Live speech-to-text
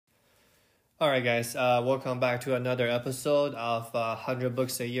All right, guys. Welcome back to another episode of 100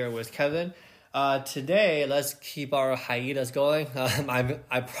 Books a Year with Kevin. Today, let's keep our hiatus going.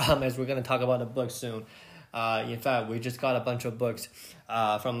 I promise we're going to talk about a book soon. In fact, we just got a bunch of books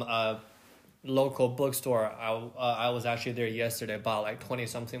from a local bookstore. I was actually there yesterday, bought like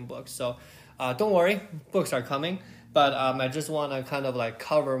 20-something books. So don't worry, books are coming. But I just want to kind of like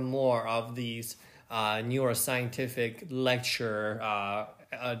cover more of these neuroscientific lecture,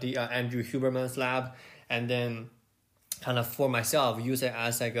 the Andrew Huberman's lab, and then kind of for myself use it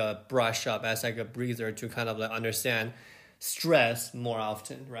as like a brush up, as like a breather to kind of like understand stress more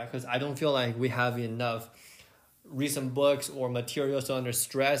often, right? Because I don't feel like we have enough recent books or materials to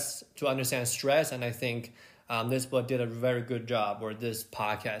understand stress, and I think this book did a very good job, or this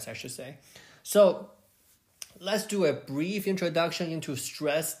podcast, I should say. So let's do a brief introduction into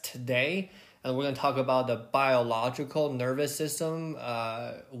stress today. And we're going to talk about the biological nervous system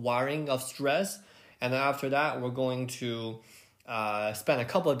wiring of stress. And then after that, we're going to spend a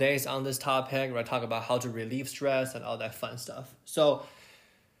couple of days on this topic. We're going to talk about how to relieve stress and all that fun stuff. So,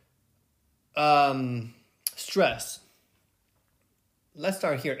 stress. Let's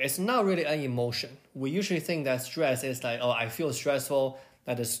start here. It's not really an emotion. We usually think that stress is like, oh, I feel stressful.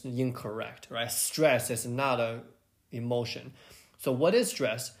 That is incorrect, right? Stress is not an emotion. So what is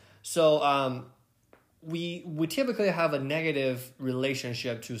stress? So we typically have a negative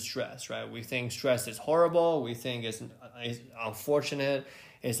relationship to stress, right? We think stress is horrible. We think it's unfortunate.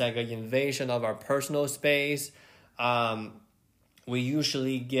 It's like an invasion of our personal space. We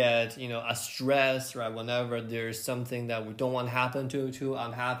usually get, a stress, right? Whenever there's something that we don't want to happen to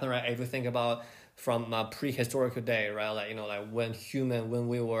happen, right? If you think about from a prehistoric day, right? Like when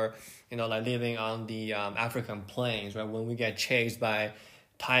we were, living on the African plains, right? When we get chased by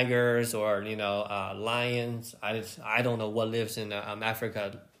tigers or lions. I don't know what lives in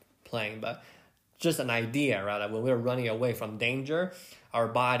Africa plain, but just an idea, right? Like when we're running away from danger, our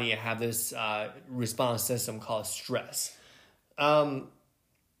body have this response system called stress. On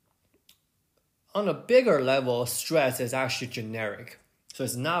a bigger level, stress is actually generic, so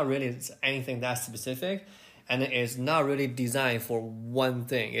it's not really anything that specific, and it's not really designed for one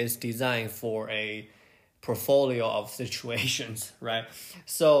thing. It's designed for a portfolio of situations, right?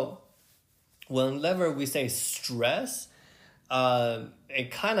 So whenever we say stress, it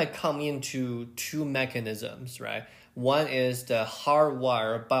kind of come into two mechanisms, right? One is the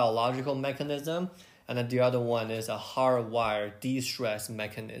hardwired biological mechanism, and then the other one is a hardwired de-stress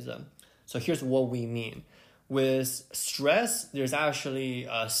mechanism. So here's what we mean. With stress, there's actually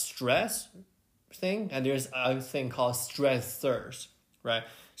a stress thing, and there's a thing called stressors, right?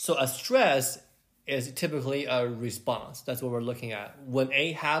 So a stress is typically a response. That's what we're looking at. When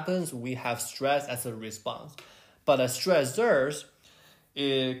A happens, we have stress as a response. But a stressors,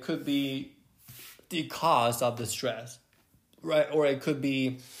 it could be the cause of the stress, right? Or it could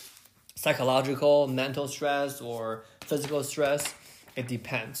be psychological, mental stress, or physical stress. It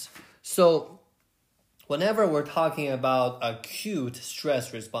depends. So whenever we're talking about acute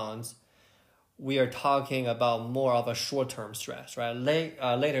stress response, we are talking about more of a short-term stress, right?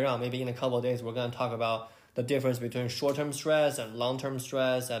 Later on, maybe in a couple of days, we're going to talk about the difference between short-term stress and long-term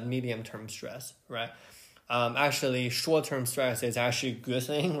stress and medium-term stress, right? Actually, short-term stress is actually a good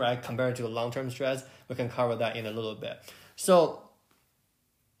thing, right? Compared to long-term stress, we can cover that in a little bit. So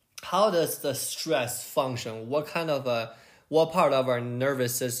how does the stress function? What part of our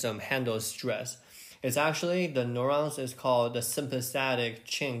nervous system handles stress? It's actually the neurons is called the sympathetic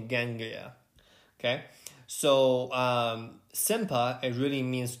chain ganglia. Okay, so sympa, it really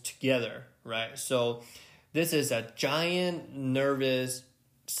means together, right? So this is a giant nervous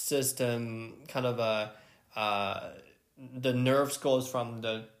system, kind of the nerves goes from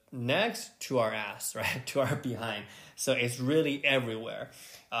the neck to our ass, right? To our behind. So it's really everywhere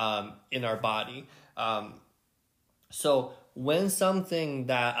in our body. So when something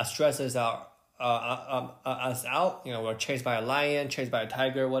that stresses us out, we're chased by a lion, chased by a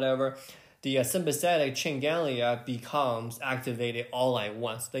tiger, whatever, the sympathetic chain ganglia becomes activated all at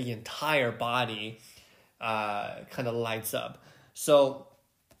once. The entire body kind of lights up. So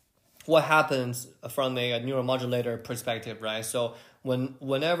what happens from a neuromodulator perspective, right? So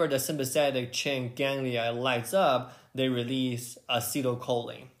whenever the sympathetic chain ganglia lights up, they release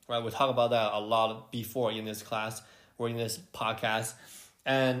acetylcholine, right? We talk about that a lot before in this class or in this podcast.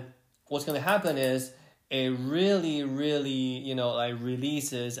 And what's going to happen is it really, really,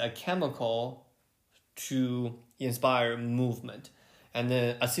 releases a chemical to inspire movement. And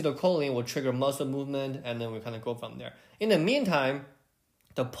then acetylcholine will trigger muscle movement, and then we kind of go from there. In the meantime,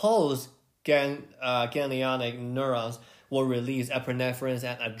 the post ganglionic neurons will release epinephrine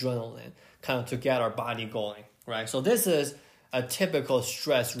and adrenaline, kind of to get our body going, right? So this is a typical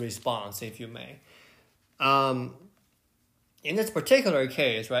stress response, if you may. In this particular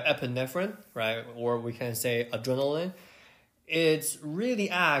case, right, epinephrine, right, or we can say adrenaline, it really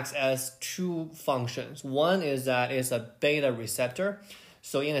acts as two functions. One is that it's a beta receptor.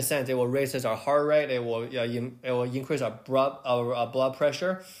 So in a sense, it will raise our heart rate, it will increase our blood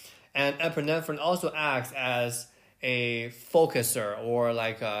pressure. And epinephrine also acts as a focuser or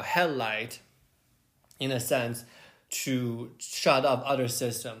like a headlight, in a sense, to shut up other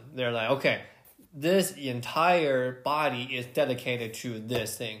system. They're like, okay, this entire body is dedicated to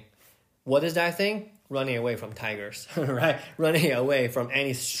this thing. What is that thing? Running away from tigers, right? Running away from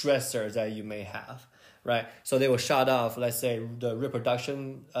any stressors that you may have, right? So they will shut off, let's say, the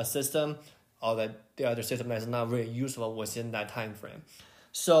reproduction system or the other system that's not really useful within that time frame.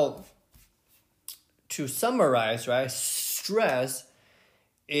 So to summarize, right, stress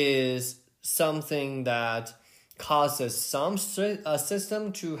is something that causes some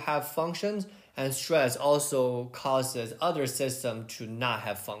system to have functions, and stress also causes other system to not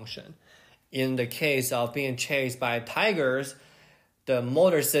have function. In the case of being chased by tigers, the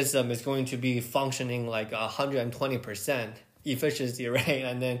motor system is going to be functioning like 120% efficiency rate,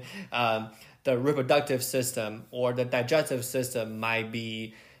 and then the reproductive system or the digestive system might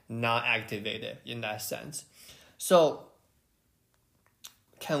be not activated in that sense. So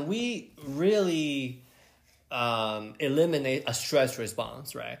can we really eliminate a stress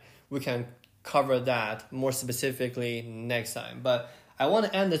response, right? We can cover that more specifically next time. But I want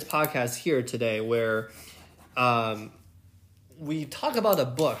to end this podcast here today where we talk about a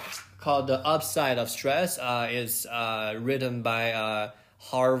book called The Upside of Stress. It's written by a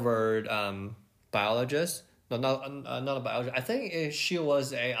Harvard biologist. No, not a biologist. I think she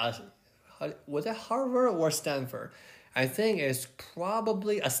was was it Harvard or Stanford? I think it's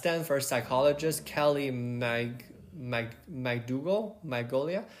probably a Stanford psychologist, Kelly Magdougall.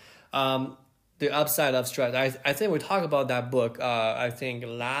 The Upside of Stress. I think we talked about that book, I think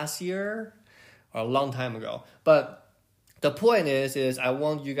last year or a long time ago. But the point is I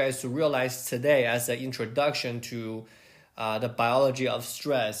want you guys to realize today as an introduction to the biology of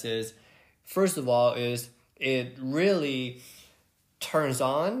stress is, first of all, is it really turns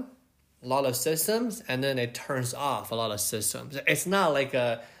on a lot of systems and then it turns off a lot of systems. It's not like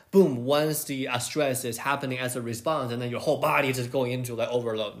a boom, once the stress is happening as a response and then your whole body is just going into like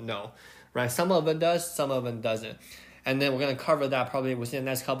overload. No. Right, some of it does, some of it doesn't. And then we're going to cover that probably within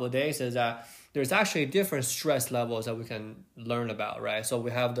the next couple of days, is that there's actually different stress levels that we can learn about, right? So we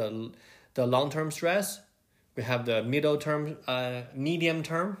have the long-term stress, we have the medium-term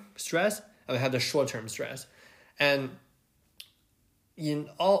stress, and we have the short-term stress. And in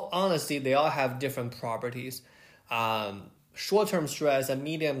all honesty, they all have different properties. Short-term stress and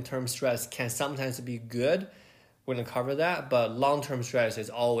medium-term stress can sometimes be good. We're going to cover that, but long-term stress is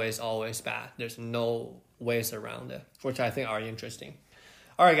always bad. There's no ways around it, which I think are interesting.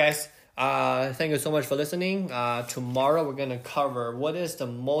 All right, guys. Thank you so much for listening. Tomorrow, we're going to cover what is the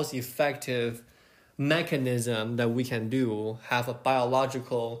most effective mechanism that we can do, have a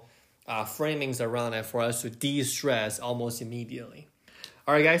biological framings around it for us to de-stress almost immediately.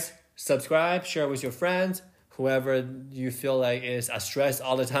 All right, guys. Subscribe, share with your friends, whoever you feel like is stressed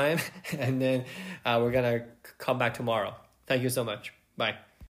all the time. And then we're going to come back tomorrow. Thank you so much. Bye.